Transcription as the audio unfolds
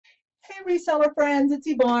Hey reseller friends, it's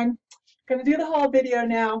Yvonne. Gonna do the haul video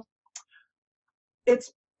now.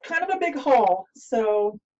 It's kind of a big haul,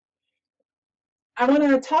 so I want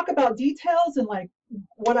to talk about details and like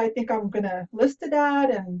what I think I'm gonna list it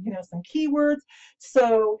at, and some keywords.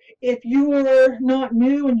 So if you are not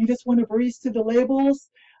new and you just want to breeze through the labels,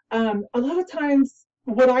 a lot of times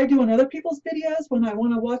what I do in other people's videos when I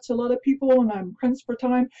want to watch a lot of people and I'm crunched for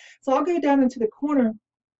time, so I'll go down into the corner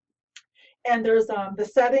and there's the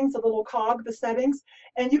settings, a little cog, the settings,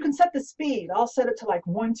 and you can set the speed. I'll set it to like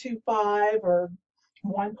 125 or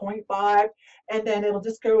 1.5, and then it'll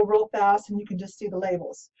just go real fast and you can just see the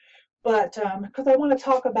labels. But because I want to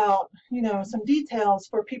talk about, some details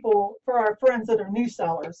for people, for our friends that are new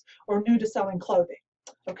sellers or new to selling clothing.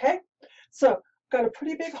 Okay, so got a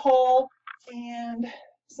pretty big haul and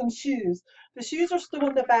some shoes. The shoes are still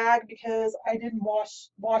in the bag because I didn't wash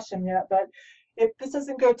them yet, but if this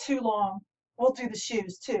doesn't go too long, we'll do the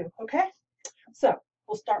shoes too. Okay, so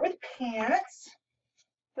we'll start with pants.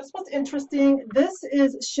 This was interesting. This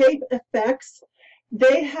is Shape Effects.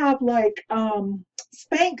 They have like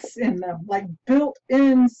Spanx in them, like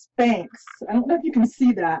built-in Spanx. I don't know if you can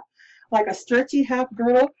see that. Like a stretchy half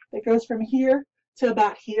girdle that goes from here to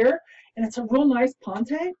about here. And it's a real nice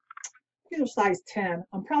ponte. These are size 10.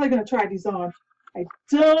 I'm probably going to try these on. I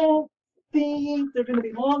don't think they're going to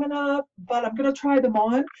be long enough, but I'm going to try them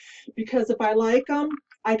on because if I like them,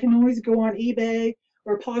 I can always go on eBay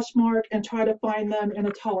or Poshmark and try to find them in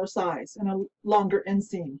a taller size and a longer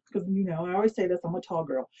inseam, because I always say this, I'm a tall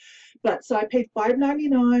girl. But so I paid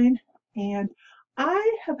 $5.99, and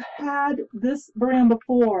I have had this brand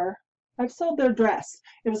before. I've sold their dress.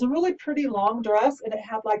 It was a really pretty long dress, and it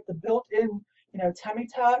had like the built-in tummy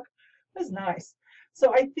tuck. It was nice.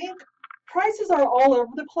 So I think prices are all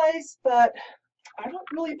over the place, but I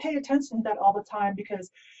don't really pay attention to that all the time because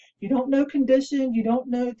you don't know condition, you don't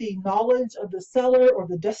know the knowledge of the seller or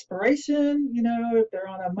the desperation, if they're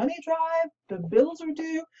on a money drive, the bills are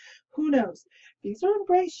due, who knows. These are in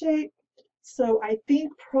great shape, so I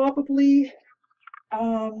think probably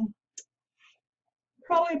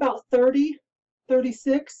about 30,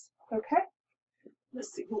 36. Okay,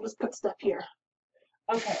 let's see, we'll just put stuff here.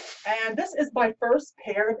 Okay, and this is my first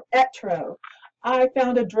pair of Etro. I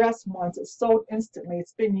found a dress once. It sold instantly.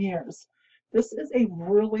 It's been years. This is a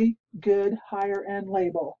really good higher end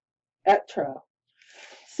label, Etro.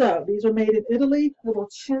 So these are made in Italy. Little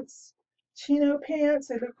chintz chino pants.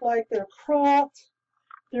 They look like they're cropped.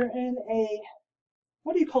 They're in a,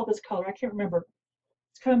 what do you call this color? I can't remember.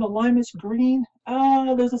 It's kind of a limeish green.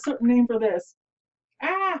 Oh, there's a certain name for this.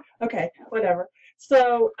 Okay, whatever.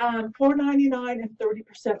 So $4.99 and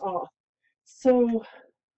 30% off. So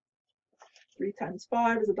 3 times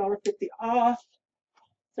 5 is $1.50 off.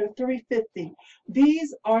 So $3.50.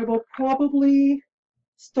 These will probably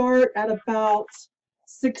start at about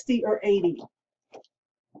 60 or 80.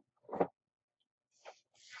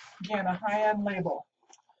 Again, a high-end label.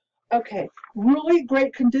 Okay, really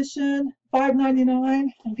great condition, $5.99,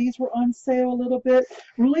 and these were on sale a little bit.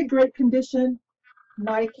 Really great condition,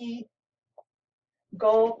 Nike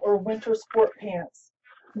golf or winter sport pants.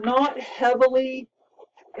 Not heavily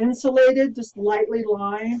insulated, just lightly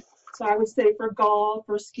lined. So I would say for golf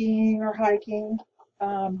or skiing or hiking.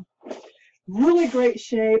 Really great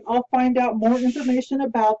shape. I'll find out more information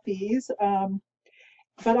about these.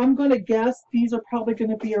 But I'm going to guess these are probably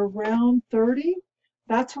going to be around 30.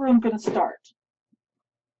 That's where I'm going to start.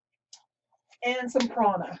 And some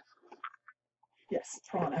prana. Yes,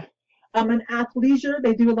 prana. An athleisure.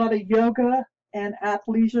 They do a lot of yoga and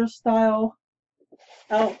athleisure style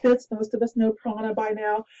outfits. Most of us know prana by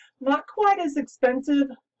now. Not quite as expensive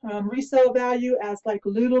resale value as like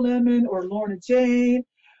Lululemon or Lorna Jane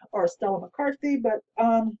or Stella McCarthy, but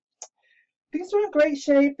these are in great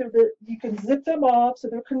shape. You can zip them off, so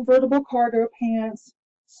they're convertible cargo pants,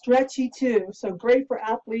 stretchy too, so great for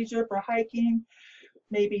athleisure, for hiking,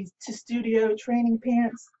 maybe to studio training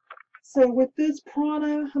pants. So with this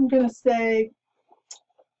prana, I'm going to say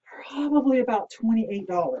probably about $28.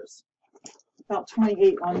 About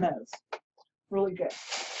 28 on those. Really good.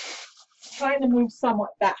 Trying to move somewhat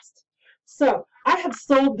fast. So I have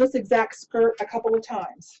sold this exact skirt a couple of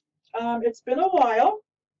times. It's been a while.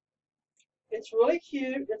 It's really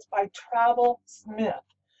cute. It's by Travel Smith.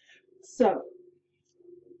 So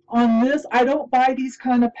on this, I don't buy these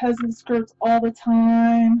kind of peasant skirts all the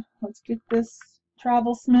time. Let's get this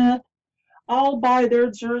Travel Smith. I'll buy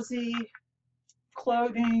their jersey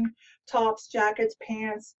clothing, tops, jackets,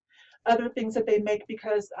 pants, other things that they make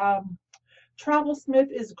because Travel Smith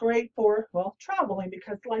is great for, well, traveling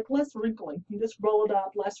because like less wrinkling. You just roll it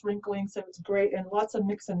up, less wrinkling, so it's great, and lots of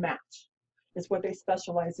mix and match. is what they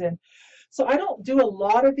specialize in. So I don't do a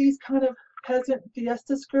lot of these kind of peasant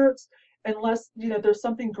fiesta skirts unless, you know, there's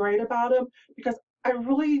something great about them, because I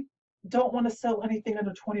really don't want to sell anything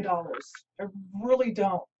under $20. I really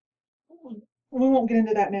don't. We won't get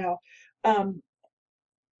into that now.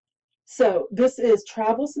 So this is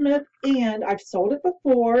Travel Smith, and I've sold it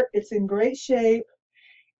before. It's in great shape,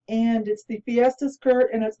 and it's the Fiesta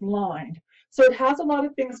skirt, and it's lined. So it has a lot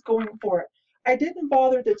of things going for it. I didn't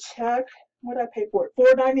bother to check what I paid for it,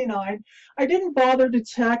 $4.99. I didn't bother to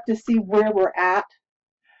check to see where we're at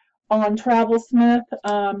on Travel Smith.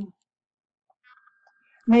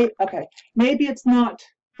 Maybe it's not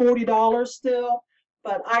 $40 still,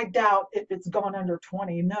 but I doubt if it's gone under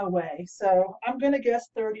 20. No way. So I'm going to guess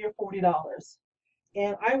 $30 or $40.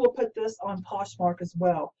 And I will put this on Poshmark as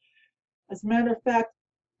well. As a matter of fact,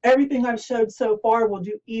 everything I've showed so far will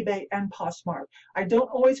do eBay and Poshmark. I don't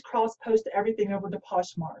always cross-post everything over to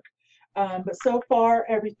Poshmark. But so far,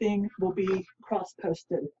 everything will be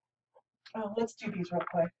cross-posted. Let's do these real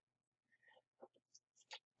quick.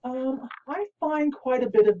 I find quite a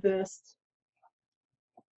bit of this.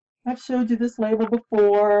 I've showed you this label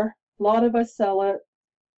before. A lot of us sell it.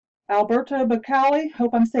 Alberto Bacali,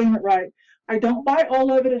 hope I'm saying it right. I don't buy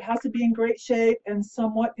all of it. It has to be in great shape and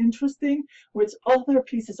somewhat interesting, which other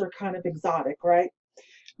pieces are kind of exotic, right?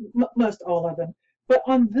 Most all of them. But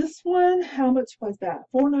on this one, how much was that?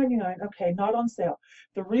 $4.99. Okay, not on sale.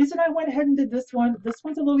 The reason I went ahead and did this one's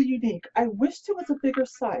a little unique. I wished it was a bigger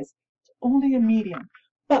size. It's only a medium.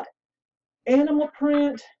 But animal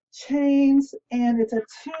print, chains, and it's a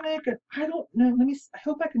tunic, and I don't know, I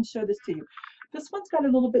hope I can show this to you. This one's got a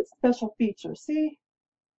little bit special feature, see?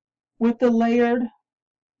 With the layered.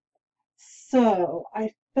 So I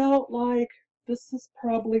felt like this is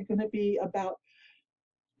probably going to be about,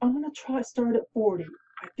 I'm going to start at 40.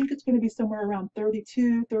 I think it's going to be somewhere around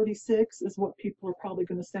 32, 36 is what people are probably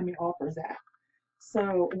going to send me offers at.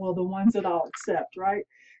 So, well, the ones that I'll accept, right?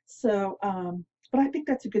 So, but I think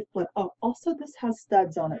that's a good flip. Oh, also this has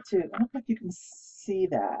studs on it too. I don't know if you can see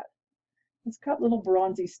that. It's got little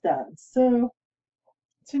bronzy studs. So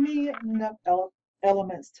to me, enough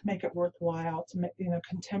elements to make it worthwhile, to make, you know,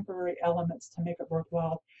 contemporary elements to make it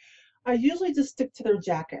worthwhile. I usually just stick to their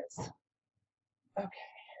jackets. Okay,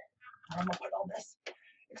 I'm gonna put all this.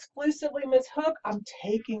 Exclusively Miss Hook, I'm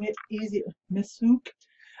taking it easy. Miss Hook,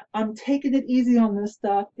 I'm taking it easy on this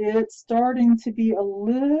stuff. It's starting to be a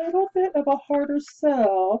little bit of a harder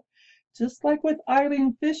sell, just like with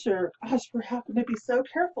Eileen Fisher. Gosh, we're having to be so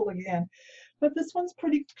careful again. But this one's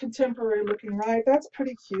pretty contemporary looking, right? That's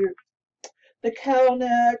pretty cute. The cowl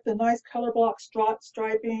neck, the nice color block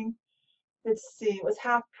striping. Let's see, it was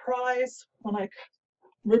half price. When I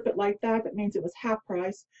rip it like that, that means it was half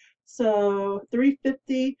price. So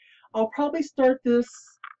 $3.50. I'll probably start this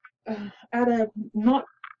at a not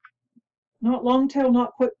long tail,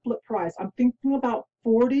 not quick flip price. I'm thinking about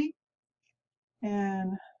 40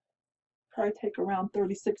 and probably take around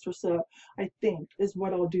 36 or so, I think, is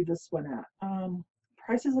what I'll do this one at.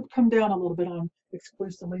 Prices have come down a little bit on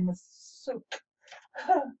exclusively Miss Soup.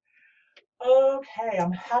 Okay,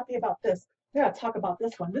 I'm happy about this. I gotta talk about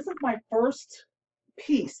this one. This is my first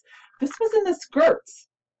piece. This was in the skirts.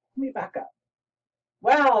 Let me back up.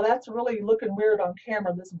 Wow, that's really looking weird on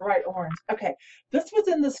camera, this bright orange. Okay, this was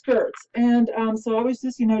in the skirts. And so I was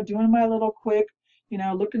just, you know, doing my little quick, you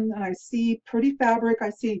know, looking, and I see pretty fabric. I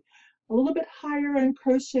see a little bit higher end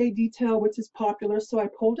crochet detail, which is popular. So I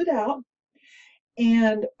pulled it out.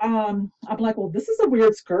 And I'm like, well, this is a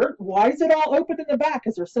weird skirt. Why is it all open in the back?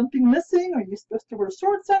 Is there something missing? Are you supposed to wear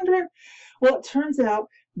shorts under it? Well, it turns out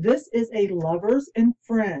this is a Lovers and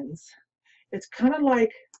Friends. It's kind of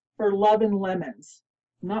like for Love and Lemons.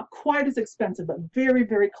 Not quite as expensive, but very,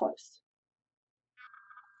 very close.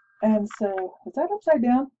 And so, is that upside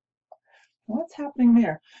down? What's happening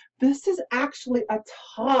there? This is actually a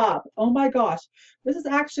top. Oh my gosh. This is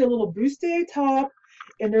actually a little bustier top.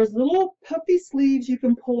 And there's little puffy sleeves you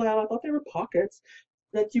can pull out. I thought they were pockets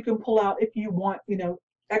that you can pull out if you want, you know,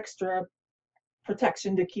 extra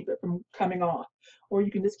protection to keep it from coming off. Or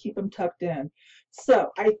you can just keep them tucked in. So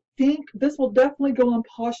I think this will definitely go on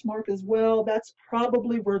Poshmark as well. That's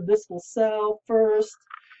probably where this will sell first.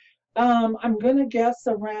 I'm going to guess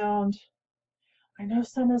around, I know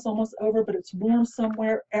summer's almost over, but it's warm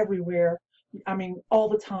somewhere, everywhere. I mean, all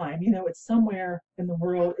the time, you know, it's somewhere in the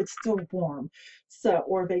world, it's still warm. So,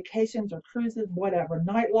 or vacations or cruises, whatever,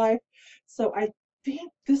 nightlife. So I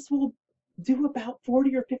think this will do about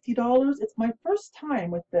 $40 or $50. It's my first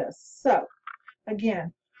time with this. So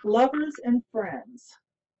again, Lovers and Friends.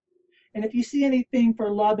 And if you see anything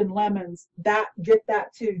for Love and Lemons, get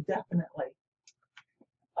that too, definitely.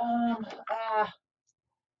 Um,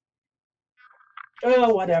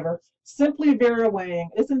 oh, whatever. Simply Vera weighing.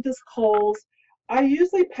 Isn't this Kohl's? I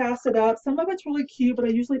usually pass it up. Some of it's really cute, but I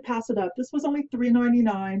usually pass it up. This was only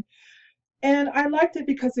 $3.99. And I liked it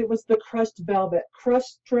because it was the crushed velvet,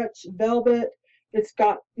 crushed stretch velvet. It's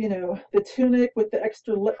got, you know, the tunic with the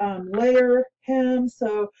extra layer hem.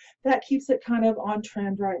 So that keeps it kind of on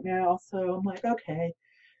trend right now. So I'm like, okay,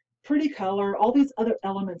 pretty color, all these other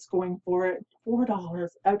elements going for it. $4.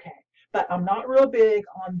 Okay. But I'm not real big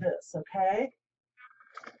on this, okay?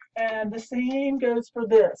 And the same goes for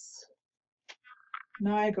this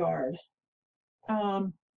Nygaard.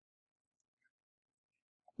 Um,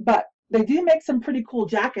 but they do make some pretty cool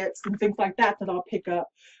jackets and things like that that I'll pick up.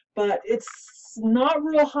 But it's not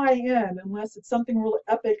real high end unless it's something really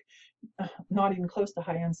epic, not even close to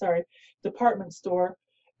high end, sorry, department store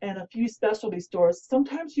and a few specialty stores.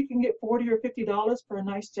 Sometimes you can get $40 or $50 for a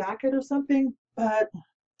nice jacket or something, but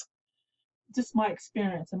just my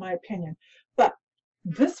experience, in my opinion. But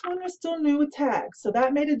this one was still new with tags, so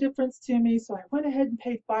that made a difference to me. So I went ahead and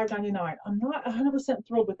paid $5.99. I'm not 100%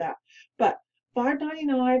 thrilled with that, but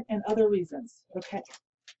 $5.99 and other reasons. Okay.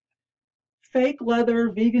 Fake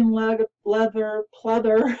leather, vegan leather,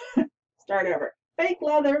 pleather. Start over. Fake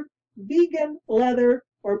leather, vegan leather,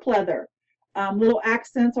 or pleather. Little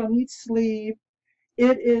accents on each sleeve.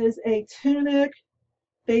 It is a tunic.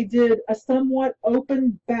 They did a somewhat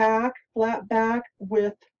open back, flat back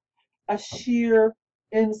with a sheer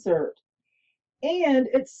insert. And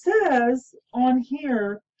it says on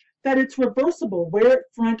here that it's reversible, wear it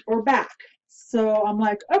front or back. So I'm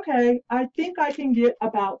like, okay, I think I can get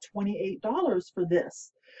about $28 for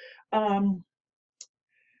this. I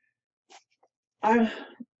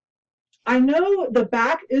know the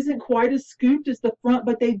back isn't quite as scooped as the front,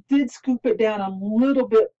 but they did scoop it down a little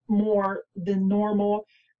bit more than normal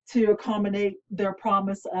to accommodate their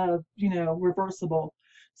promise of, you know, reversible.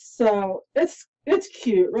 So it's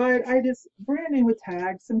cute, right? I just brand new with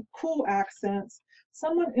tags, some cool accents.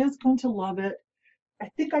 Someone is going to love it. I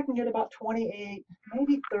think I can get about 28,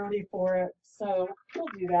 maybe 30 for it. So we'll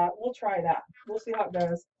do that. We'll try that. We'll see how it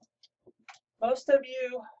goes. Most of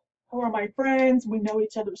you who are my friends, we know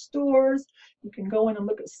each other's stores. You can go in and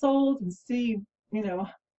look at sold and see, you know,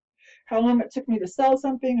 how long it took me to sell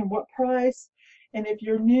something and what price. And if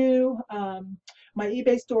you're new, my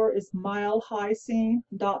eBay store is mile.high.scene,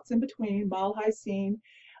 dots in between, mile.high.scene.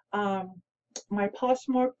 My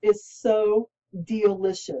Poshmark is so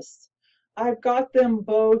delicious. I've got them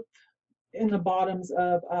both in the bottoms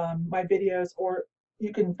of my videos, or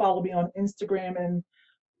you can follow me on Instagram, and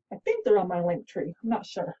I think they're on my link tree. I'm not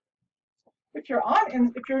sure. If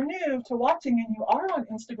you're new to watching and you are on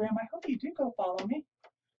Instagram, I hope you do go follow me.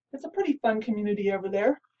 It's a pretty fun community over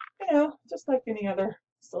there. You know, just like any other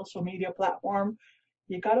social media platform.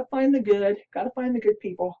 You gotta find the good, gotta find the good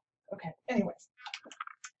people. Okay, anyways.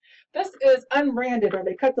 This is unbranded, or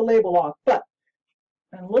they cut the label off, but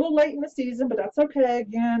I'm a little late in the season, but that's okay.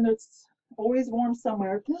 Again, it's always warm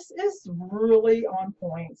somewhere. This is really on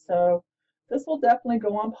point, so this will definitely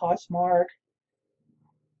go on Poshmark.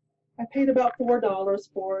 I paid about $4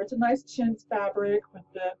 for it. It's a nice chintz fabric with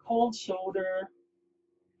the cold shoulder.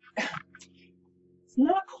 It's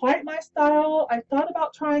not quite my style. I thought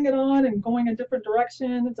about trying it on and going a different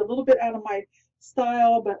direction. It's a little bit out of my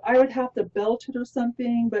style, but I would have to belt it or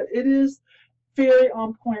something. But it is very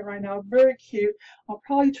on point right now. Very cute. I'll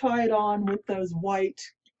probably try it on with those white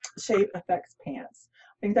Shape Effects pants.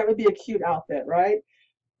 I think that would be a cute outfit, right?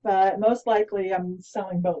 But most likely I'm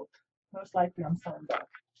selling both. Most likely I'm selling both.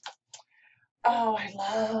 Oh, I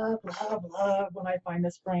love when I find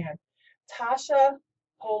this brand. Tasha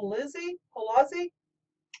Polazzi?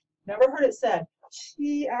 Never heard it said.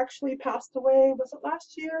 She actually passed away, was it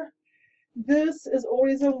last year? This is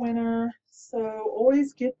always a winner, so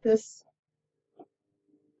always get this.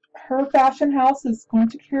 Her fashion house is going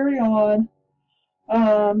to carry on.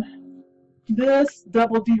 This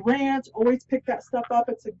Double D Ranch, always pick that stuff up.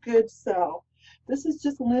 It's a good sell. This is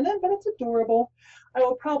just linen, but it's adorable. I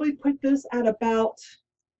will probably put this at about,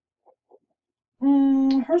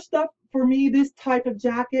 her stuff for me, this type of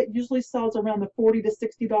jacket usually sells around the $40 to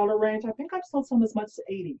 $60 range. I think I've sold some as much as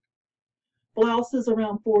 80. Blouses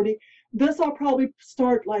around 40. This I'll probably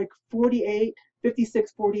start like 48,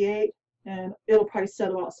 56, 48, and it'll probably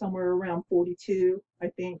settle out somewhere around 42, I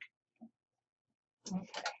think. Okay.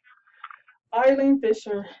 Eileen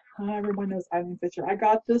Fisher. Everyone knows Eileen Fisher. I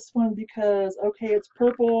got this one because, okay, it's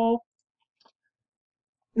purple.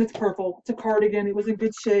 It's purple. It's a cardigan. It was in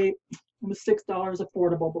good shape. It was $6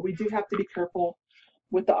 affordable, but we do have to be careful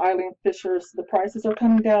with the Eileen Fishers. The prices are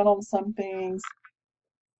coming down on some things.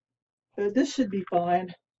 But this should be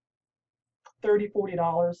fine. $30,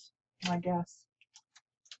 $40, I guess.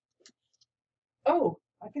 Oh,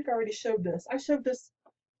 I think I already showed this. I showed this.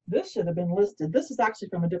 This should have been listed. This is actually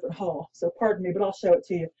from a different haul, so pardon me, but I'll show it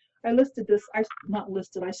to you. I listed this. Not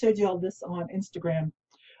listed. I showed you all this on Instagram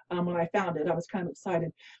when I found it. I was kind of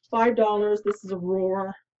excited. $5. This is a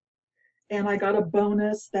roar, and I got a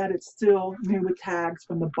bonus that it's still new with tags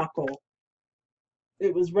from the buckle.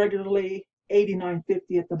 It was regularly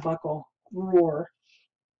 $89.50 at the buckle. Roar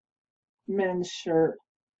men's shirt.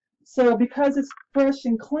 So because it's fresh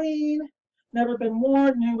and clean, never been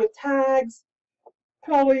worn, new with tags,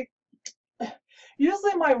 probably.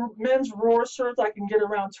 Usually my men's roar shirts I can get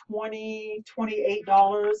around $20,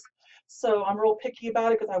 $28. So I'm real picky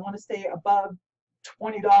about it because I want to stay above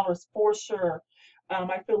 $20 for sure.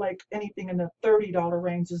 I feel like anything in the $30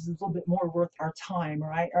 range is a little bit more worth our time,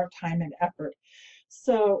 right? Our time and effort.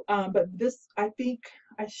 So, but this, I think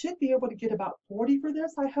I should be able to get about 40 for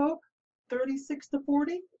this, I hope. 36 to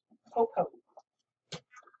 40. Hope, hope.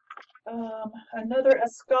 Another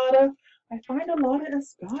Escada. I find a lot of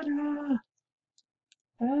Escada.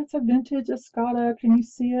 That's a vintage Escada. Can you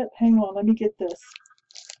see it? Hang on, let me get this.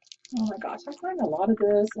 Oh my gosh, I find a lot of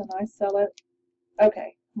this and I sell it.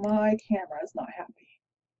 Okay, my camera is not happy.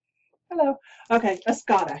 Hello. Okay,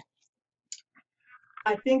 Escada.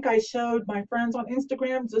 I think I showed my friends on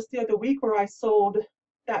Instagram just the other week where I sold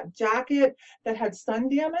that jacket that had sun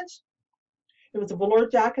damage. It was a velour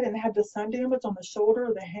jacket and it had the sun damage on the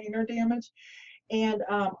shoulder, the hanger damage. And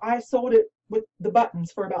I sold it with the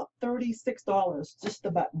buttons for about $36, just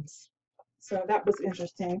the buttons. So that was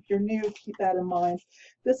interesting. If you're new, keep that in mind.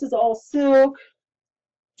 This is all silk,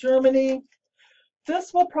 Germany.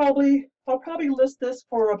 This will I'll probably list this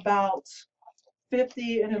for about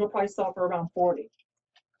 50 and it'll probably sell for around 40.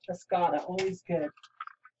 Escada, always good.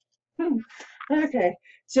 Okay,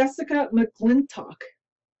 Jessica McClintock.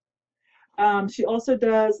 She also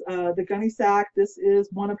does the gunny sack. This is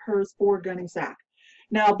one of hers for gunny sack.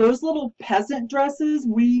 Now those little peasant dresses,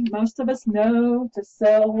 most of us know to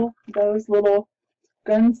sell those little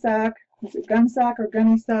gun sack, is it gun sack or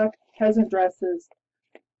gunny sack peasant dresses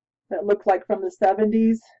that look like from the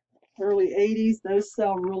 70s, early 80s. Those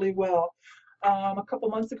sell really well. A couple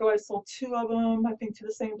months ago I sold 2 of them, I think to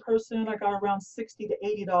the same person. I got around $60 to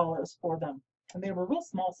 $80 for them. And they were real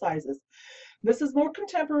small sizes. This is more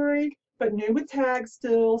contemporary, but new with tags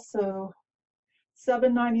still, so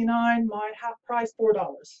 $7.99, mine half price,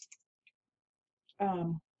 $4.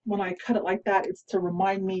 When I cut it like that, it's to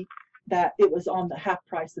remind me that it was on the half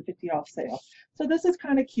price, the 50 off sale. So this is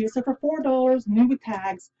kind of cute. So for $4, new with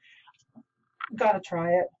tags, gotta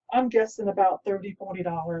try it. I'm guessing about $30,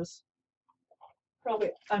 $40,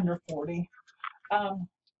 probably under 40.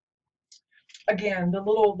 Again,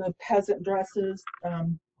 the peasant dresses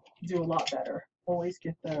do a lot better. Always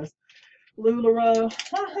get those. LuLaRoe.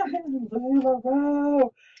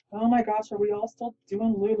 LuLaRoe. Oh my gosh, are we all still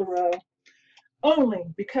doing LuLaRoe? Only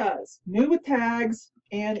because new with tags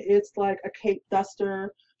and it's like a cape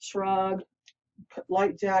duster, shrug,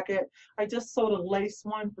 light jacket. I just sold a lace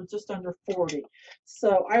one for just under 40.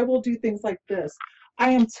 So I will do things like this. I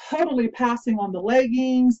am totally passing on the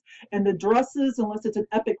leggings and the dresses unless it's an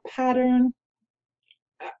epic pattern.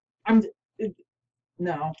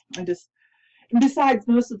 Besides,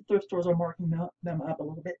 most of the thrift stores are marking them up a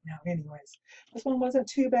little bit now anyways. This one wasn't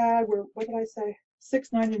too bad. What did I say?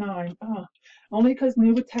 $6.99. Only because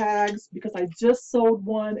new with tags, because I just sold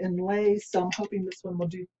one in lace, so I'm hoping this one will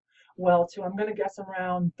do well too. I'm going to guess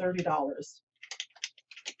around $30.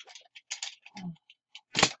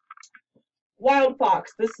 Wild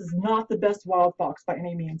Fox. This is not the best Wild Fox by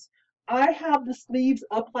any means. I have the sleeves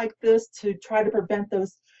up like this to try to prevent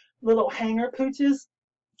those little hanger pooches.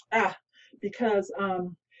 Because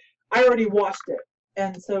I already washed it.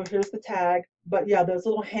 And so here's the tag. But yeah, those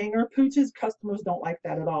little hanger pooches, customers don't like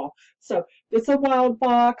that at all. So it's a Wild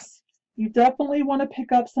Fox. You definitely want to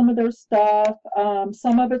pick up some of their stuff.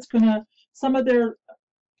 Some of their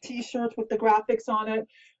t-shirts with the graphics on it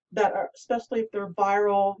that are, especially if they're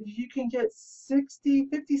viral, you can get $50,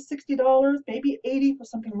 $60, maybe $80 for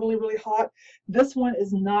something really, really hot. This one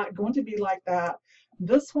is not going to be like that.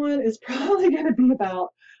 This one is probably going to be about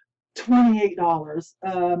 $28,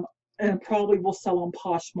 and probably will sell on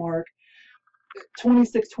Poshmark.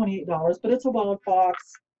 $26, $28, but it's a Wild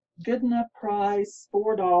Fox. Good enough price,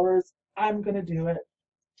 $4. I'm gonna do it.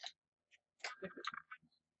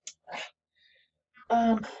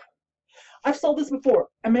 I've sold this before.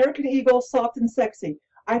 American Eagle, soft and sexy.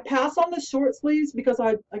 I pass on the short sleeves because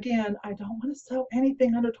I don't want to sell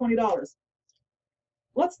anything under $20.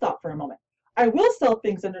 Let's stop for a moment. I will sell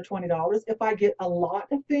things under $20 if I get a lot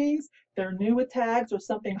of things. They're new with tags or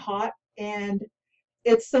something hot. and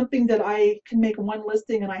it's something that I can make one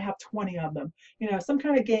listing and I have 20 of them. Some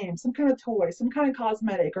kind of game, some kind of toy, some kind of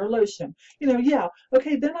cosmetic or lotion. Yeah,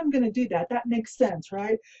 okay, then I'm going to do that. That makes sense,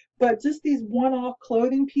 right? But just these one-off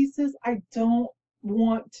clothing pieces, I don't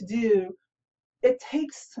want to do. It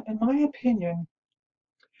takes, in my opinion,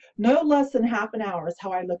 no less than half an hour is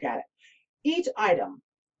how I look at it. Each item,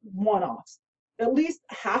 one-offs, at least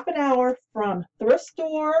half an hour from thrift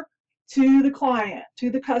store to the client, to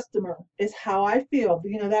the customer, is how I feel.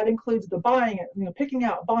 That includes the buying it, picking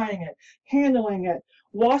out, buying it, handling it,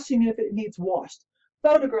 washing if it needs washed,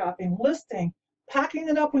 photographing, listing, packing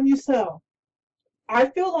it up when you sell. I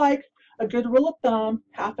feel like a good rule of thumb,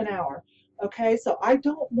 half an hour. Okay, so I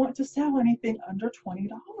don't want to sell anything under $20.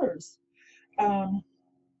 Um,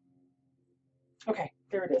 Okay,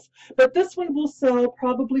 there it is. But this one will sell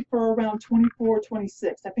probably for around 24,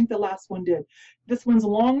 26. I think the last one did. This one's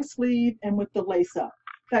long sleeve and with the lace up.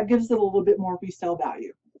 That gives it a little bit more resale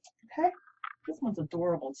value. Okay, this one's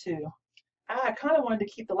adorable too. I kind of wanted to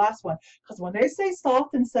keep the last one because when they say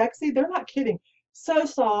soft and sexy, they're not kidding. So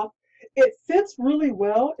soft. It fits really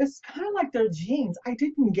well. It's kind of like their jeans. I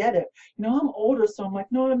didn't get it. I'm older, so I'm like,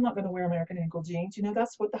 no, I'm not going to wear American Eagle jeans.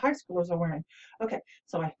 That's what the high schoolers are wearing. Okay,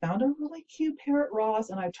 so I found a really cute pair at Ross,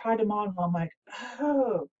 and I tried them on, and I'm like,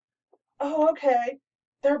 oh, okay.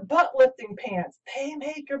 They're butt lifting pants. They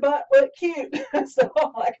make your butt look cute. So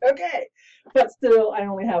I'm like, okay. But still, I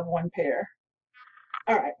only have one pair.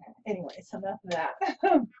 All right. Anyway, so enough of that.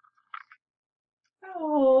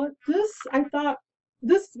 Oh, I thought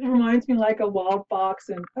this reminds me like a Wild Fox,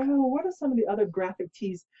 and what are some of the other graphic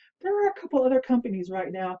tees? There are a couple other companies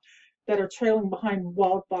right now that are trailing behind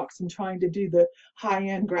Wild Fox and trying to do the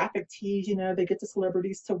high-end graphic tees. They get the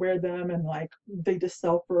celebrities to wear them, and like they just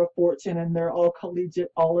sell for a fortune, and they're all collegiate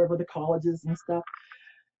all over the colleges and stuff.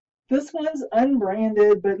 This one's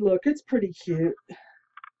unbranded, but look, it's pretty cute.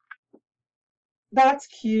 That's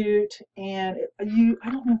cute, and I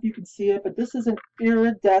don't know if you can see it, but this is an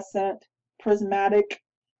iridescent prismatic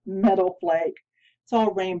metal flake. It's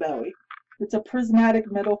all rainbowy. It's a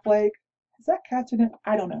prismatic metal flake. Is that catching it?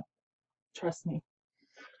 I don't know. Trust me.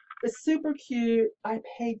 It's super cute. I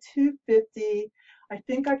paid $2.50. I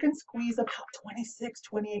think I can squeeze about $26,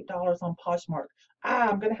 $28 on Poshmark.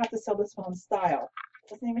 I'm gonna have to sell this one on Style. It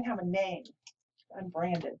doesn't even have a name.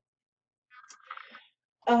 Unbranded.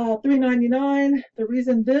 $3.99. The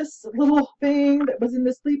reason this little thing that was in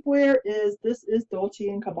the sleepwear is this is Dolce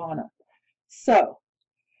 & Gabbana. So,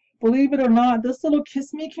 believe it or not, this little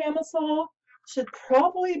Kiss Me camisole should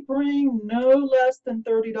probably bring no less than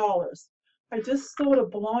 $30. I just sold a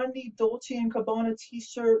Blondie Dolce & Gabbana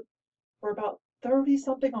t-shirt for about 30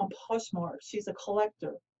 something on Poshmark. She's a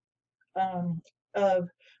collector of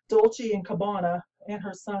Dolce & Gabbana, and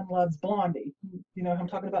her son loves Blondie. I'm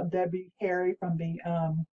talking about Debbie Harry from the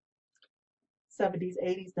 70s,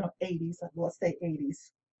 80s, no, 80s, let's say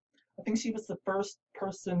 80s. I think she was the first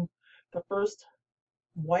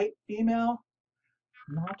white female.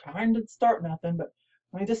 I'm not trying to start nothing, but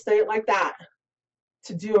let me just say it like that.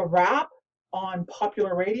 To do a rap on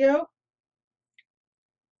popular radio.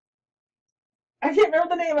 I can't remember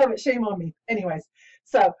the name of it. Shame on me. Anyways,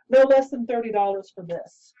 so no less than $30 for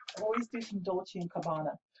this. I always do some Dolce &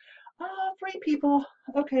 Gabbana. Free people.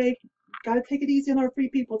 Okay, gotta take it easy on our free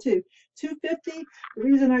people too. $2.50. The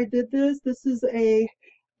reason I did this is a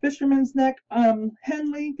fisherman's neck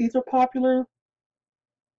Henley. These are popular.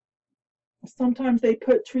 Sometimes they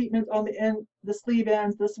put treatments on the end, the sleeve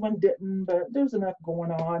ends. This one didn't, but there's enough going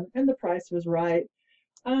on, and the price was right.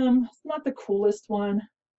 It's not the coolest one.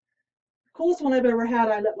 Coolest one I've ever had,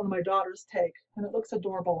 I let one of my daughters take, and it looks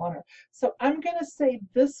adorable on her. So I'm gonna say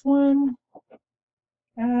this one,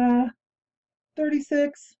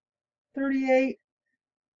 36, 38.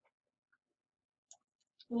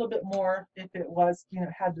 A little bit more if it was,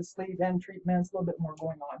 had the sleeve end treatments, a little bit more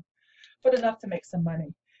going on, but enough to make some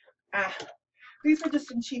money. These were just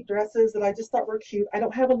some cheap dresses that I just thought were cute. I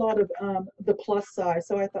don't have a lot of the plus size,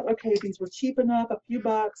 so I thought, okay, these were cheap enough, a few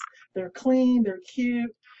bucks. They're clean, they're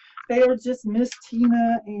cute. They are just Miss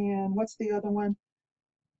Tina and what's the other one?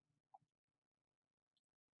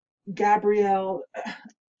 Gabrielle.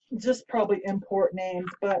 Just probably import names,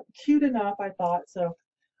 but cute enough, I thought. So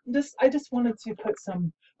I just wanted to put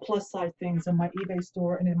some plus size things in my eBay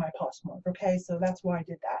store and in my Poshmark. Okay, so that's why I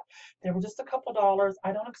did that. They were just a couple dollars.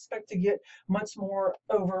 I don't expect to get much more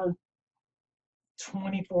over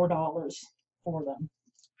 $24 for them.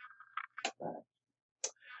 But,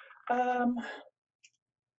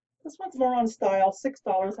 this one's more on Style,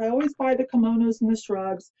 $6. I always buy the kimonos and the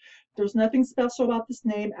shrugs. There's nothing special about this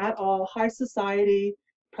name at all. High society.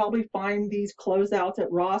 probably find these closeouts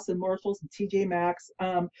at Ross and Marshalls and TJ Maxx.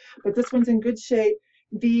 But this one's in good shape.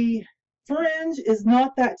 The fringe is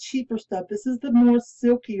not that cheaper stuff. This is the more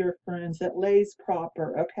silkier fringe that lays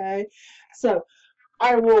proper, okay? So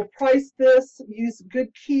I will price this, use good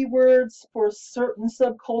keywords for certain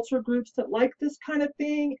subculture groups that like this kind of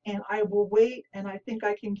thing, and I will wait, and I think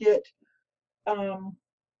I can get $36,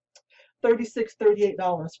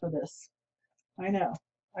 $38 for this. I know.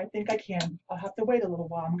 I think I can. I'll have to wait a little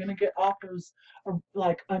while. I'm going to get offers of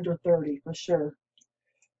like under 30 for sure.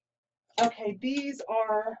 Okay,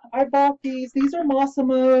 I bought these. These are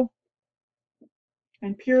Massimo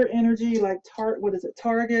and Pure Energy, like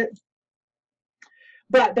Target.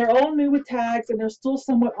 But they're all new with tags and they're still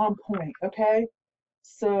somewhat on point, okay?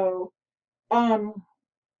 So, the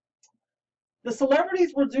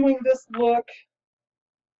celebrities were doing this look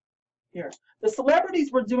here. The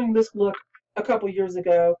celebrities were doing this look a couple years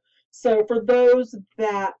ago. So for those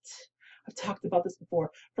that, I've talked about this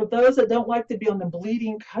before, for those that don't like to be on the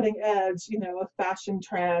bleeding cutting edge, of fashion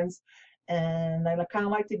trends, and they kind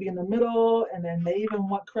of like to be in the middle, and then they even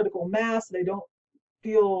want critical mass, they don't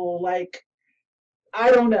feel like,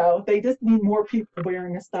 I don't know, they just need more people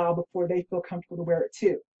wearing a style before they feel comfortable to wear it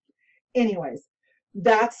too. Anyways,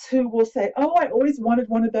 that's who will say, oh, I always wanted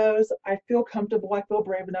one of those. I feel comfortable. I feel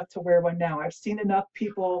brave enough to wear one now. I've seen enough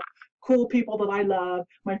people, cool people that I love,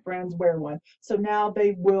 my friends wear one. So now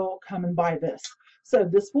they will come and buy this. So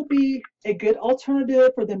this will be a good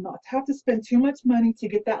alternative for them not to have to spend too much money to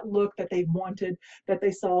get that look that they wanted, that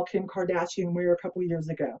they saw Kim Kardashian wear a couple years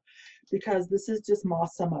ago. Because this is just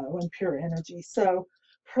Massimo and Pure Energy. So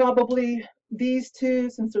probably these two,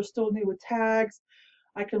 since they're still new with tags,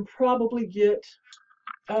 I can probably get,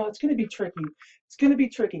 oh, it's going to be tricky. It's going to be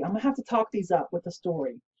tricky. I'm going to have to talk these up with the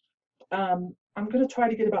story. I'm going to try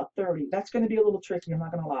to get about 30. That's going to be a little tricky, I'm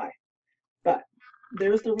not going to lie. But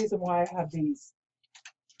there's the reason why I have these.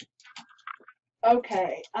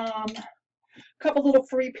 Okay, couple little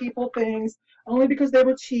Free People things, only because they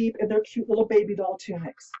were cheap and they're cute little baby doll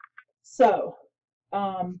tunics. So,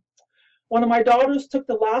 one of my daughters took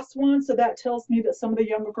the last one, so that tells me that some of the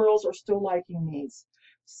younger girls are still liking these.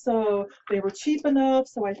 So they were cheap enough,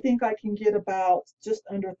 so I think I can get about just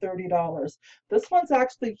under $30. This one's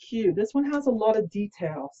actually cute. This one has a lot of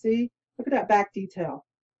detail. See? Look at that back detail.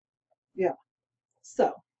 Yeah.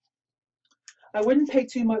 So I wouldn't pay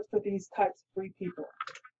too much for these types of Free People.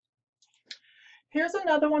 Here's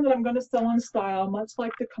another one that I'm going to sell in style, much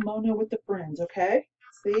like the kimono with the fringe, okay?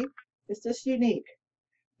 See? It's just unique.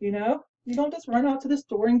 You don't just run out to the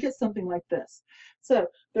store and get something like this. So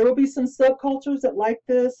there will be some subcultures that like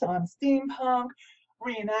this, steampunk,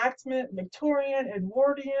 reenactment, Victorian,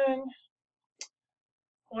 Edwardian,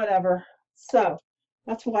 whatever. So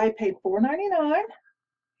that's why I paid $4.99,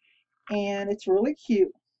 and it's really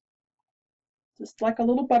cute. Just like a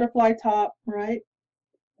little butterfly top, right?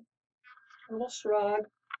 A little shrug,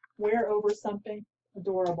 wear over something,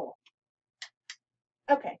 adorable.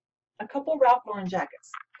 Okay, a couple Ralph Lauren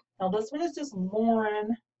jackets. Now this one is just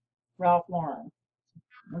Lauren, Ralph Lauren.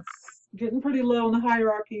 It's getting pretty low in the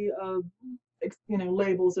hierarchy of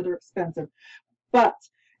labels that are expensive, but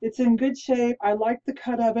it's in good shape. I like the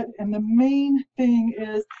cut of it, and the main thing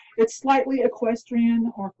is it's slightly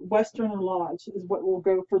equestrian or Western or Lodge is what will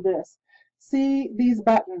go for this. See these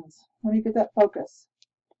buttons? Let me get that focus.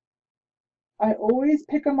 I always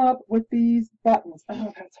pick them up with these buttons.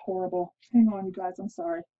 Oh, that's horrible. Hang on, you guys. I'm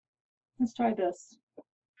sorry. Let's try this.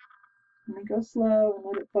 Let me go slow and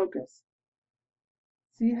let it focus.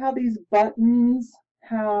 See how these buttons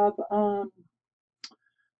have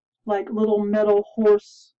like little metal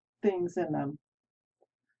horse things in them.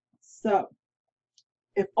 So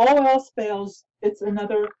if all else fails, it's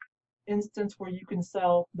another instance where you can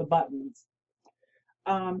sell the buttons.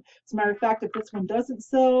 As a matter of fact, if this one doesn't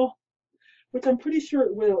sell, which I'm pretty sure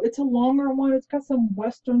it will, it's a longer one. It's got some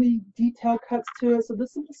westerny detail cuts to it, so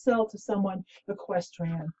this will sell to someone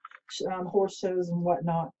equestrian, horse shows and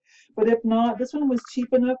whatnot. But if not, this one was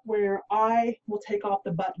cheap enough where I will take off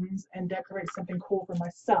the buttons and decorate something cool for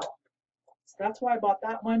myself. So that's why I bought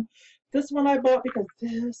that one. This one I bought because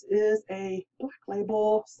this is a black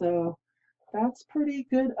label, so that's pretty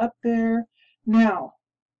good up there. Now,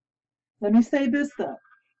 let me say this though.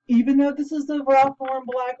 Even though this is a Ralph Lauren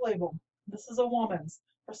black label, this is a woman's.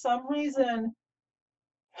 For some reason,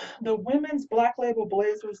 the women's black label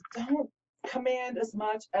blazers don't command as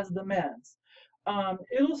much as the men's.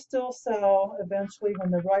 It'll still sell eventually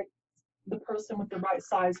when the person with the right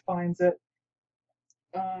size finds it.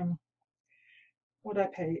 What I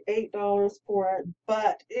pay? $8 for it,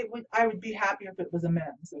 but I would be happier if it was a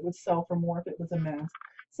men's. It would sell for more if it was a men's.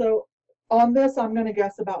 So On this, I'm going to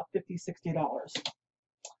guess about $50, $60.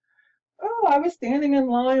 Oh, I was standing in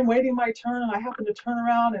line waiting my turn, and I happened to turn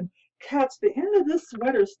around and catch the end of this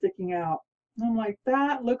sweater sticking out. And I'm like,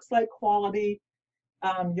 that looks like quality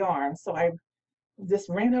yarn. So I just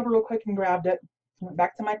ran over real quick and grabbed it, went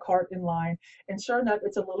back to my cart in line, and sure enough,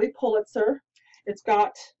 it's a Lily Pulitzer. It's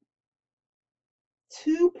got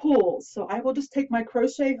 2 pulls, so I will just take my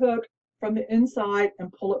crochet hook from the inside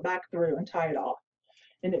and pull it back through and tie it off,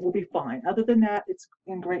 and it will be fine. Other than that, it's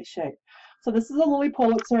in great shape. So this is a Lily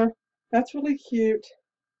Pulitzer. That's really cute.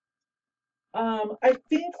 I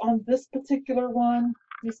think on this particular one,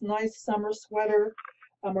 this nice summer sweater,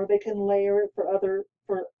 or they can layer it for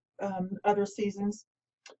other seasons.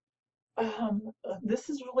 This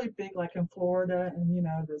is really big, like in Florida and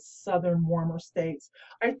the southern warmer states.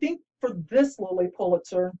 I think for this Lily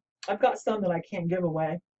Pulitzer, I've got some that I can't give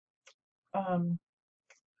away. About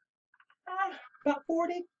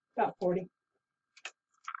 40, about 40.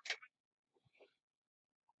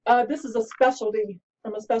 This is a specialty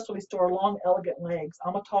from a specialty store, Long Elegant Legs.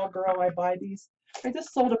 I'm a tall girl. I buy these. I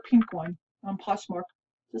just sold a pink one on Poshmark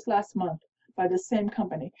just last month by the same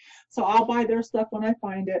company. So I'll buy their stuff when I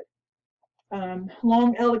find it.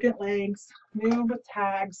 Long Elegant Legs, new with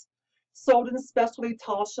tags, sold in specialty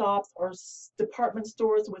tall shops or department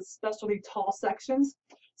stores with specialty tall sections.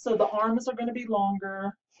 So the arms are going to be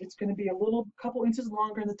longer. It's going to be a couple inches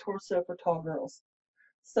longer in the torso for tall girls.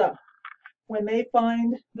 So when they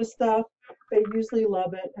find the stuff, they usually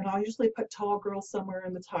love it. And I'll usually put tall girl somewhere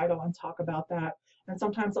in the title and talk about that. And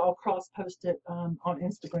sometimes I'll cross post it on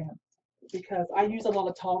Instagram, because I use a lot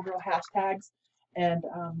of tall girl hashtags and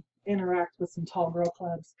interact with some tall girl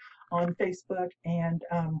clubs on Facebook and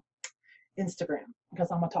Instagram,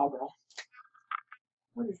 because I'm a tall girl.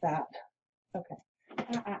 What is that? Okay.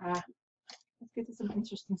 Let's get to some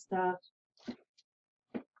interesting stuff.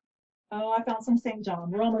 Oh, I found some St.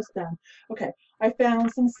 John. We're almost done. Okay, I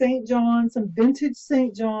found some St. John, some vintage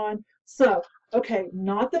St. John. So, okay,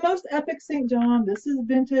 not the most epic St. John. This is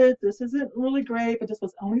vintage. This isn't really great, but this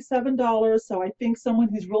was only $7. So I think someone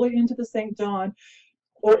who's really into the St. John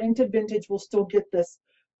or into vintage will still get this.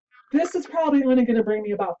 This is probably only going to bring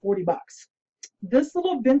me about 40 bucks. This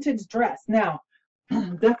little vintage dress. Now,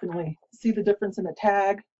 definitely see the difference in the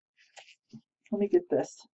tag. Let me get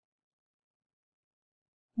this.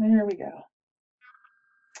 There we go.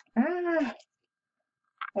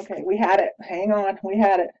 Okay, we had it. Hang on, we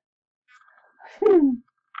had it.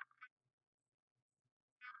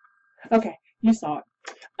 Okay, you saw it.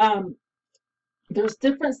 There's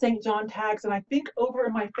different St. John tags, and I think over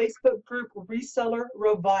in my Facebook group, Reseller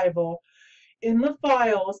Revival, in the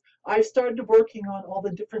files, I've started working on all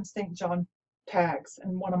the different St. John tags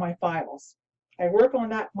in one of my files. I work on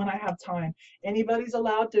that when I have time. Anybody's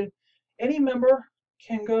allowed to, any member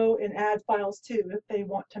can go and add files too if they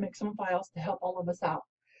want to make some files to help all of us out.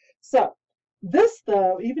 So this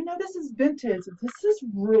though, even though this is vintage, this is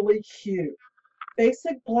really cute.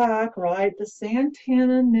 Basic black, right? The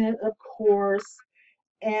Santana knit, of course.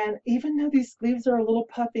 And even though these sleeves are a little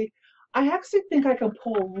puffy, I actually think I can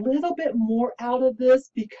pull a little bit more out of this,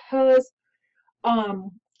 because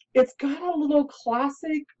it's got a little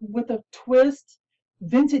classic with a twist,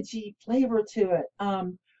 vintagey flavor to it.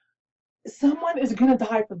 Someone is going to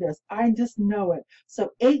die for this. I just know it.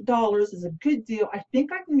 So $8 is a good deal. I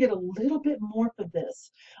think I can get a little bit more for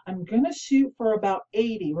this. I'm going to shoot for about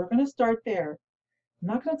 80. We're going to start there. I'm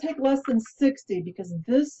not going to take less than 60, because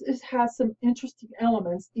this has some interesting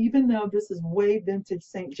elements, even though this is way vintage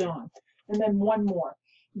St. John. And then one more.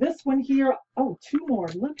 This one here, oh, 2 more.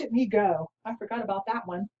 Look at me go. I forgot about that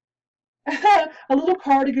one. A little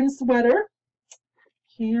cardigan sweater.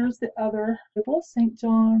 Here's the other little St.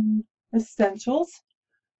 John Essentials.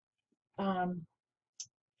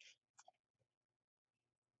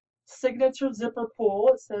 Signature zipper pull.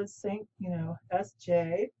 It says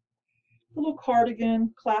SJ. Little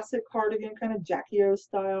cardigan, classic cardigan, kind of Jackie O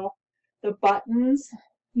style. The buttons,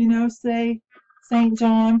 say St.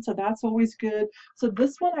 John, so that's always good. So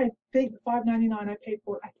this one, I think $5.99 I paid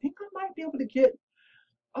for it. I think I might be able to get,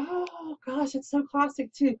 oh gosh, it's so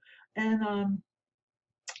classic too. And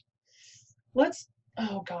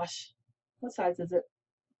oh gosh, what size is it?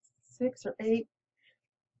 6 or 8?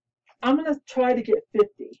 I'm gonna try to get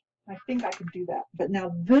 50. I think I can do that. But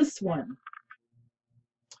now this one,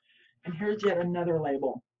 and here's yet another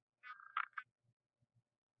label.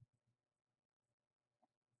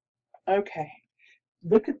 Okay,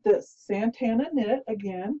 look at this. Santana knit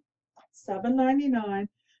again, $7.99.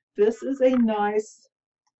 This is a nice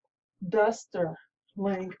duster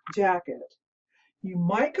length jacket. You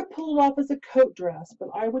might could pull it off as a coat dress, but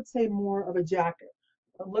I would say more of a jacket.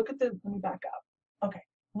 But look at the, let me back up. Okay,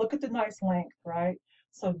 look at the nice length, right?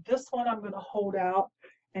 So this one I'm going to hold out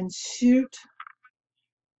and shoot.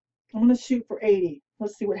 I'm going to shoot for 80.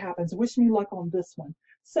 Let's see what happens. Wish me luck on this one.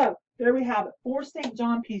 So there we have it. 4 St.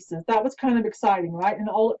 John pieces. That was kind of exciting, right? And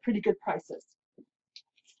all at pretty good prices.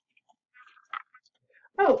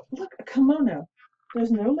 Oh, look, a kimono.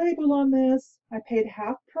 There's no label on this. I paid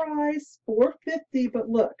half price, $4.50, but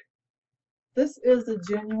look, this is a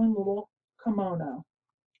genuine little kimono.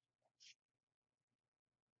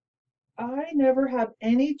 I never have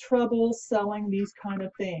any trouble selling these kind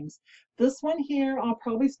of things. This one here, I'll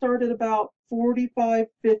probably start at about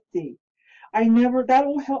 $45.50. I never, that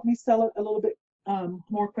will help me sell it a little bit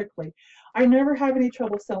more quickly. I never have any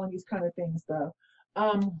trouble selling these kind of things though.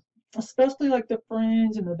 Especially like the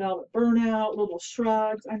fringe and the velvet burnout, little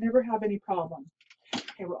shrugs. I never have any problem.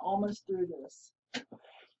 Okay, we're almost through this.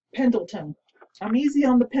 Pendleton. I'm easy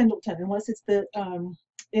on the Pendleton unless it's the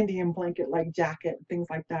Indian blanket like jacket, things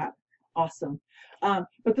like that. Awesome.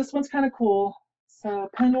 But this one's kind of cool. So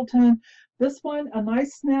Pendleton. This one, a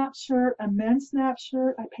nice snap shirt, a men's snap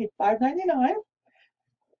shirt. I paid $5.99.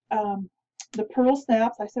 The pearl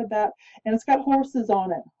snaps, I said that, and it's got horses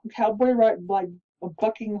on it. A cowboy ride, like a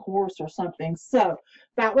bucking horse or something. So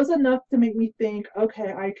that was enough to make me think,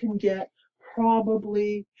 okay, I can get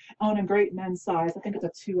probably on a great men's size. I think it's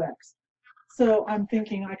a 2X. So I'm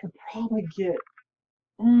thinking I could probably get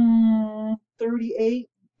 38,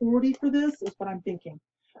 40 for this is what I'm thinking.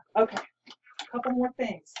 Okay, a couple more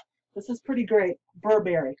things. This is pretty great.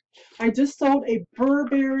 Burberry. I just sold a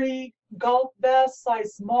Burberry golf vest,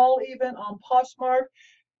 size small even, on Poshmark.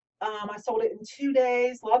 I sold it in 2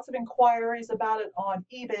 days. Lots of inquiries about it on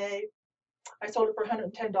eBay. I sold it for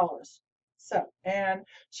 $110. So, and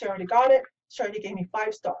she already got it. She already gave me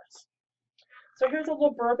 5 stars. So here's a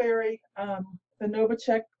little Burberry, the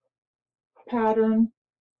Novacek pattern.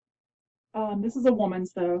 This is a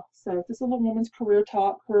woman's though. So this is a little woman's career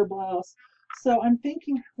top, career blouse. So I'm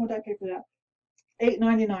thinking, what did I pay for that?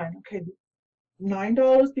 $8.99. Okay,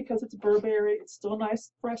 $9 because it's Burberry. It's still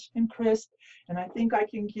nice, fresh, and crisp. And I think I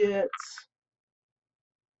can get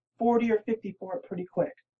 40 or 50 for it pretty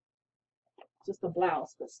quick. Just a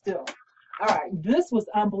blouse, but still. All right, this was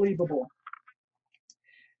unbelievable.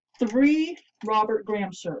 3 Robert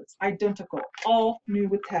Graham shirts, identical, all new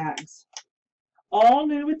with tags. All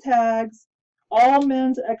new with tags, all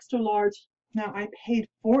men's extra large. Now I paid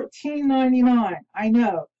 $14.99, I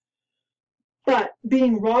know. But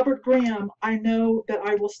being Robert Graham, I know that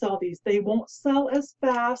I will sell these. They won't sell as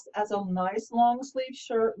fast as a nice long sleeve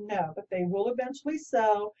shirt, no, but they will eventually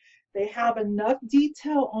sell. They have enough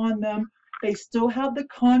detail on them. They still have the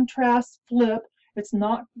contrast flip. It's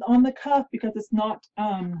not on the cuff because it's not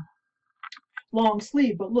long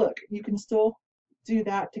sleeve, but look, you can still do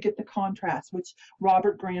that to get the contrast, which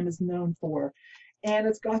Robert Graham is known for. And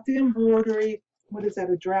it's got the embroidery. What is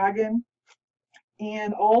that, a dragon?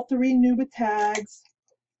 And all 3 new with tags,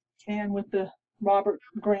 and with the Robert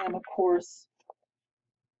Graham, of course,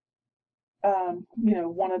 you know,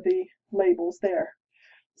 one of the labels there.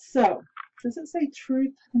 So, does it say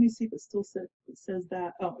truth? Let me see if it still says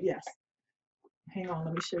that. Oh, yes. Hang on,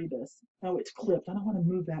 let me show you this. Oh, it's clipped. I don't want to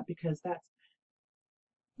move that because that's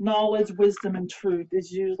knowledge, wisdom, and truth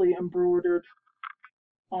is usually embroidered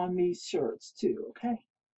on these shirts too, okay?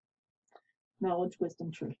 Knowledge,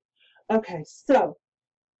 wisdom, truth. Okay, so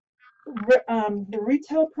the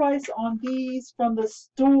retail price on these from the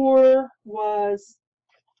store was,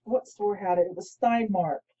 what store had it? It was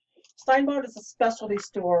Steinmart. Steinmart is a specialty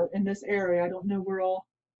store in this area. I don't know where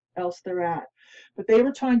else they're at, but they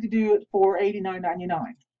were trying to do it for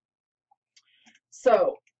 $89.99.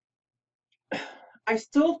 So I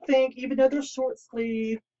still think, even though they're short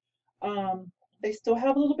sleeve, they still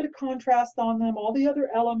have a little bit of contrast on them, all the other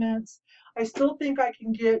elements. I still think I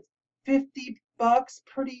can get $50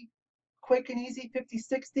 pretty quick and easy, 50,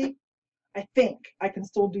 60. I think I can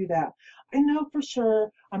still do that. I know for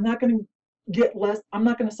sure I'm not going to get less, I'm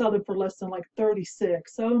not going to sell them for less than like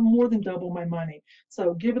 36, so more than double my money.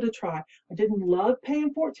 So give it a try. I didn't love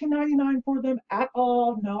paying $14.99 for them at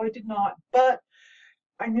all. No, I did not. But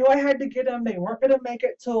I knew I had to get them. They weren't going to make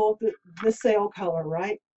it till the sale color,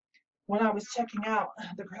 right? When I was checking out,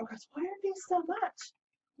 the girl goes, "Why are these so much?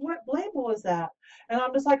 What label is that?" And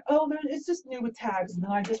I'm just like, "Oh, it's just new with tags." And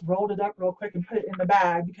then I just rolled it up real quick and put it in the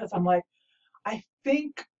bag because I'm like, I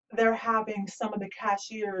think they're having some of the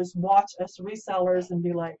cashiers watch us resellers and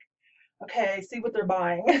be like, okay, see what they're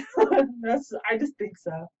buying. I just think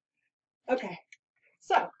so. Okay,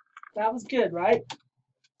 so that was good, right?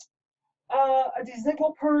 A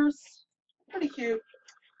Dezingle purse, pretty cute.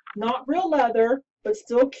 Not real leather, but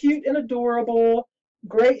still cute and adorable.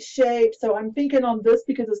 Great shape. So I'm thinking on this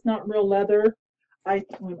because it's not real leather.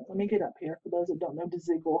 Let me get up here for those that don't know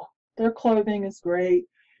Desigual. Their clothing is great.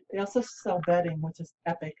 They also sell bedding, which is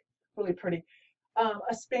epic, really pretty.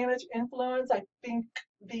 A Spanish influence. I think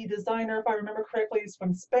the designer, if I remember correctly, is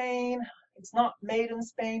from Spain. It's not made in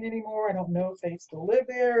Spain anymore. I don't know if they still live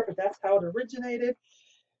there, but that's how it originated.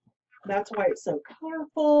 That's why it's so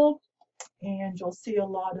colorful. And you'll see a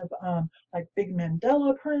lot of like big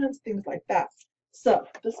Mandela prints, things like that. So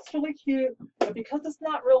this is really cute, but because it's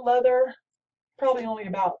not real leather, probably only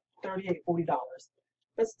about $38, $40,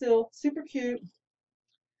 but still super cute.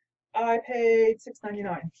 I paid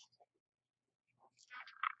 $6.99.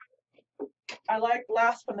 I like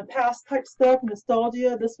blast from the past type stuff,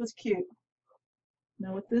 nostalgia. This was cute.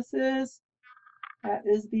 Know what this is? That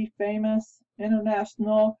is the famous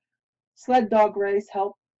international sled dog race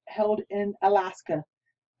held in Alaska.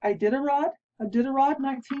 Iditarod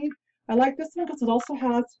 19. I like this one because it also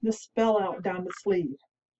has the spell out down the sleeve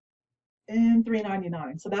in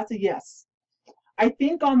 $3.99. So that's a yes. I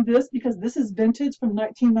think on this, because this is vintage from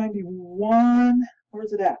 1991. Where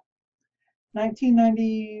is it at?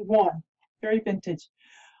 1991. Very vintage.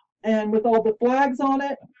 And with all the flags on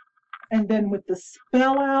it, and then with the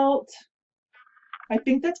spell out, I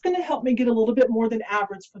think that's going to help me get a little bit more than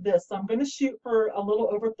average for this. So I'm going to shoot for a little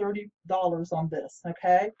over $30 on this,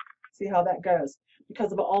 okay? See how that goes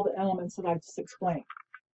because of all the elements that I just explained.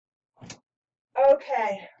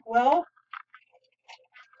 Okay, well,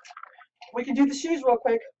 we can do the shoes real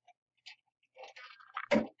quick.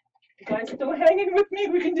 You guys still hanging with me?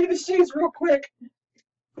 We can do the shoes real quick.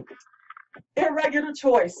 Irregular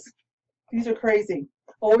choice. These are crazy.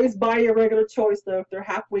 Always buy irregular choice though if they're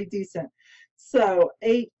halfway decent. So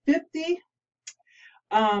 $8.50.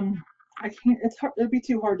 I can't. It's hard. It'll be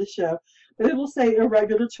too hard to show, but it will say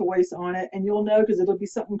irregular choice on it, and you'll know because it'll be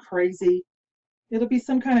something crazy. It'll be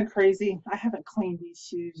some kind of crazy. I haven't cleaned these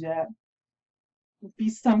shoes yet. It'll be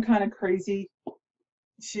some kind of crazy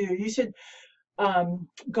shoe. You should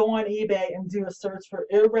go on eBay and do a search for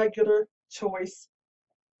irregular choice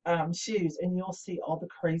shoes, and you'll see all the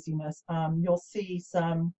craziness. You'll see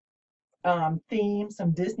some themes,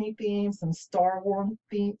 some Disney themes, some Star Wars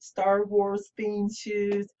themed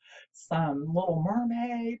shoes, some Little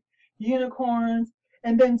Mermaid, unicorns,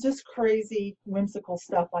 and then just crazy whimsical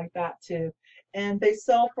stuff like that too. And they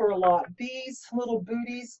sell for a lot. These little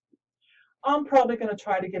booties, I'm probably going to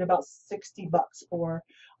try to get about $60 for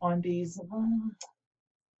on these.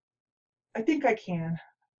 I think I can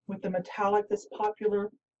with the metallic that's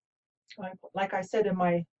popular. Like I said in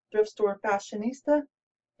my thrift store fashionista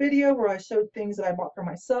video where I showed things that I bought for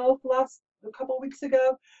myself a couple weeks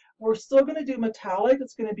ago. We're still going to do metallic.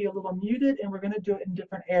 It's going to be a little muted, and we're going to do it in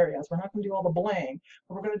different areas. We're not going to do all the bling,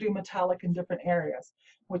 but we're going to do metallic in different areas,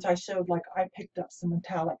 which I showed. Like I picked up some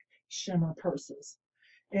metallic shimmer purses.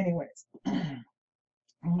 Anyways,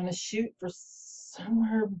 I'm going to shoot for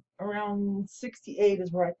somewhere around 68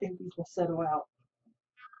 is where I think these will settle out.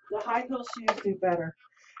 The high heel shoes do better.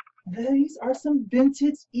 These are some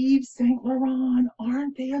vintage Yves Saint Laurent.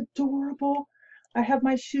 Aren't they adorable? I have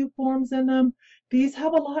my shoe forms in them. These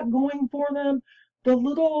have a lot going for them. The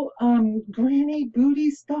little granny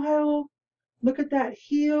booty style. Look at that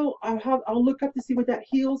heel. I'll look up to see what that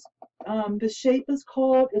heel's the shape is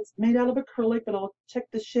called. It's made out of acrylic, but I'll check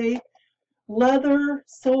the shape. Leather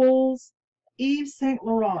soles, Yves Saint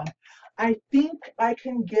Laurent. I think I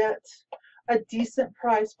can get a decent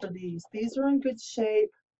price for these. These are in good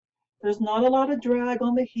shape. There's not a lot of drag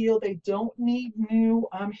on the heel. They don't need new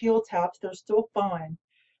heel taps. They're still fine.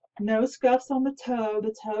 No scuffs on the toe.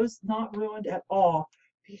 The toe's not ruined at all.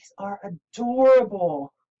 These are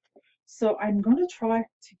adorable. So I'm going to try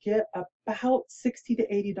to get about $60 to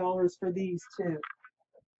 $80 for these too.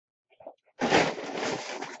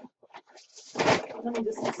 Let me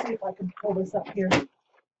just see if I can pull this up here. And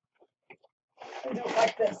do it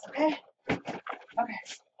like this, okay? Okay,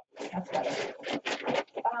 that's better.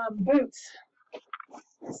 Boots.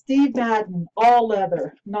 Steve Madden, all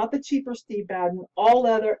leather. Not the cheaper Steve Madden, all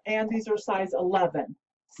leather, and these are size 11.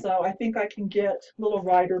 So I think I can get little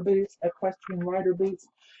rider boots, equestrian rider boots.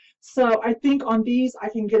 So I think on these I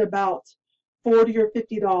can get about $40 or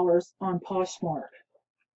 $50 on Poshmark.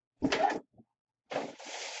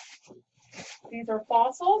 These are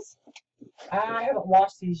fossils. I haven't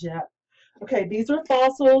washed these yet. Okay, these are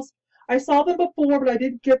fossils. I saw them before, but I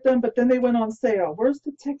didn't get them, but then they went on sale. Where's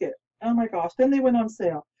the ticket? Oh my gosh, then they went on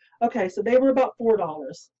sale. Okay, so they were about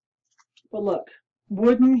 $4. But look,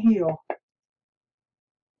 wooden heel.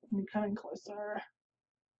 Let me come in closer.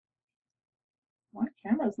 My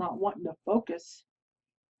camera's not wanting to focus.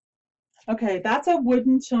 Okay, that's a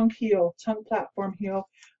wooden chunk platform heel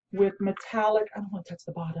with metallic, I don't want to touch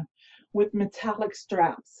the bottom, with metallic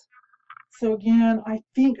straps. So again, I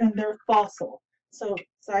think, and they're fossil. So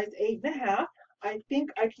size 8.5. I think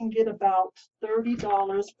I can get about $30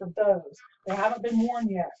 for those. They haven't been worn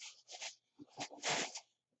yet.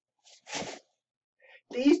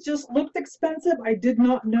 These just looked expensive. I did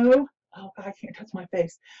not know. Oh, I can't touch my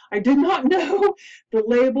face. I did not know the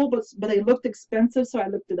label, but they looked expensive, so I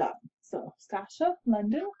looked it up. So, Stasha,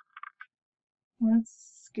 London.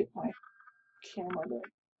 Let's get my camera to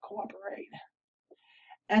cooperate.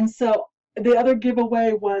 And so the other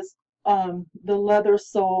giveaway was the leather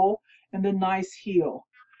sole and the nice heel.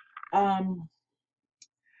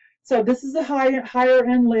 So this is a higher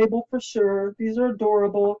end label for sure. These are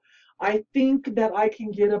adorable. I think that I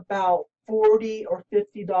can get about $40 or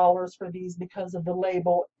 $50 for these because of the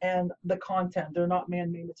label and the content. They're not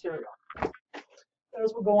man-made material.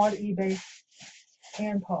 Those will go on eBay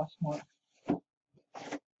and Poshmark.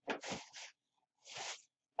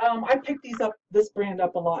 I picked this brand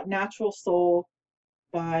up a lot. Natural Soul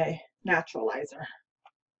by Naturalizer.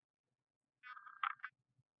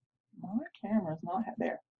 My camera's not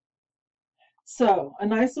there. So a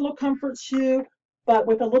nice little comfort shoe, but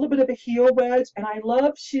with a little bit of a heel wedge. And I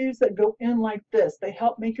love shoes that go in like this. They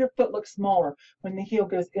help make your foot look smaller when the heel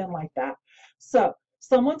goes in like that. So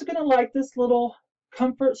someone's going to like this little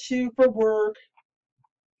comfort shoe for work.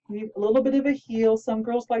 Need a little bit of a heel. Some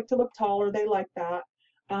girls like to look taller. They like that.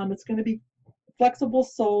 It's going to be flexible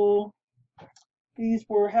sole. These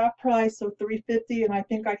were half price, so $3.50, and I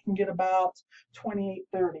think I can get about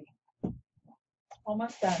 $28.30.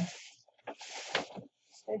 Almost done.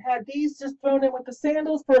 They had these just thrown in with the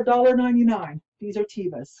sandals for $1.99. These are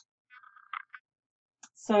Tevas.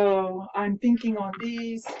 So I'm thinking on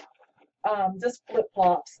these, just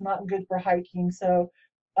flip-flops, not good for hiking. So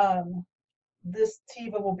this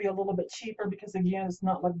Teva will be a little bit cheaper because, again, it's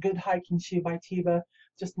not like a good hiking shoe by Teva,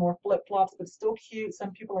 just more flip-flops, but still cute.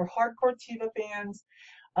 Some people are hardcore Teva fans.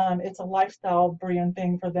 It's a lifestyle brand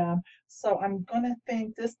thing for them. So I'm going to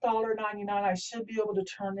think this $1.99 I should be able to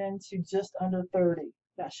turn into just under $30.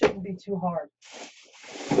 That shouldn't be too hard.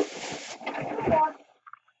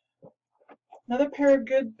 Another pair of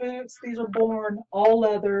good boots. These are Born all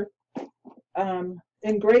leather,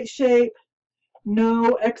 in great shape.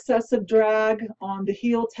 No excessive drag on the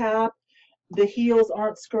heel tap. The heels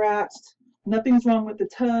aren't scratched. Nothing's wrong with the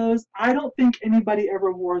toes. I don't think anybody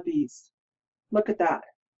ever wore these. Look at that,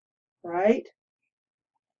 right?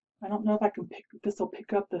 I don't know if I can this will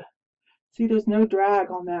pick up the, see, there's no drag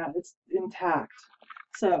on that. It's intact.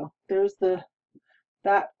 So there's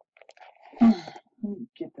that. Let me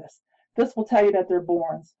get this. This will tell you that they're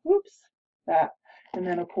Borns. Whoops, that. And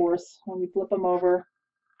then, of course, when you flip them over,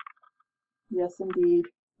 yes, indeed,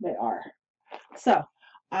 they are. So,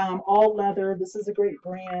 all leather. This is a great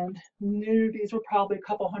brand. New. These were probably a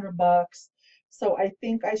couple $100. So I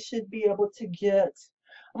think I should be able to get,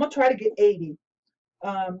 I'm going to try to get 80.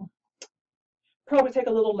 Probably take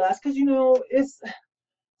a little less because, you know,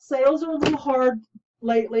 sales are a little hard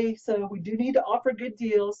lately, so we do need to offer good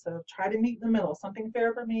deals. So try to meet in the middle. Something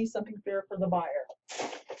fair for me, something fair for the buyer.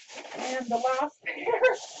 And the last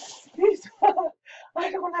pair, these, I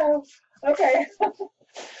don't know. Okay,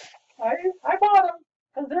 I bought them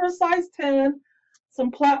because they're a size 10.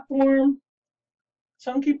 Some platform,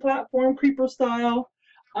 chunky platform, creeper style.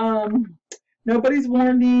 Nobody's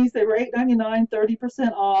worn these. They were $8.99,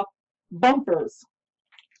 30% off. Bumpers.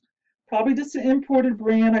 Probably just an imported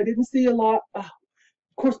brand. I didn't see a lot. Of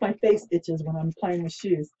course, my face itches when I'm playing with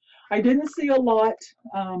shoes. I didn't see a lot.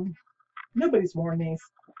 Nobody's worn these.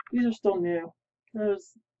 These are still new. They're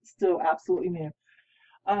still absolutely new.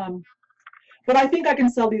 But I think I can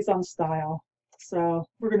sell these on style. So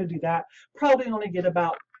we're going to do that. Probably only get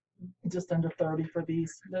about just under 30 for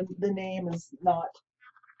these. The name is not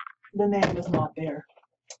there.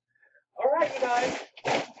 All right, you guys.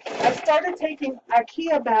 I started taking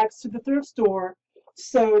IKEA bags to the thrift store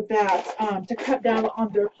so that to cut down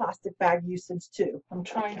on their plastic bag usage too. I'm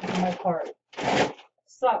trying to do my part.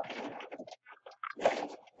 So,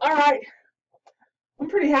 all right. I'm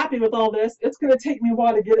pretty happy with all this. It's going to take me a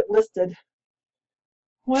while to get it listed.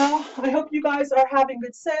 Well, I hope you guys are having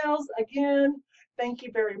good sales. Again, thank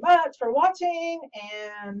you very much for watching,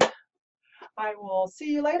 and I will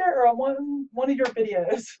see you later or on one of your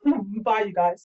videos. Bye, you guys.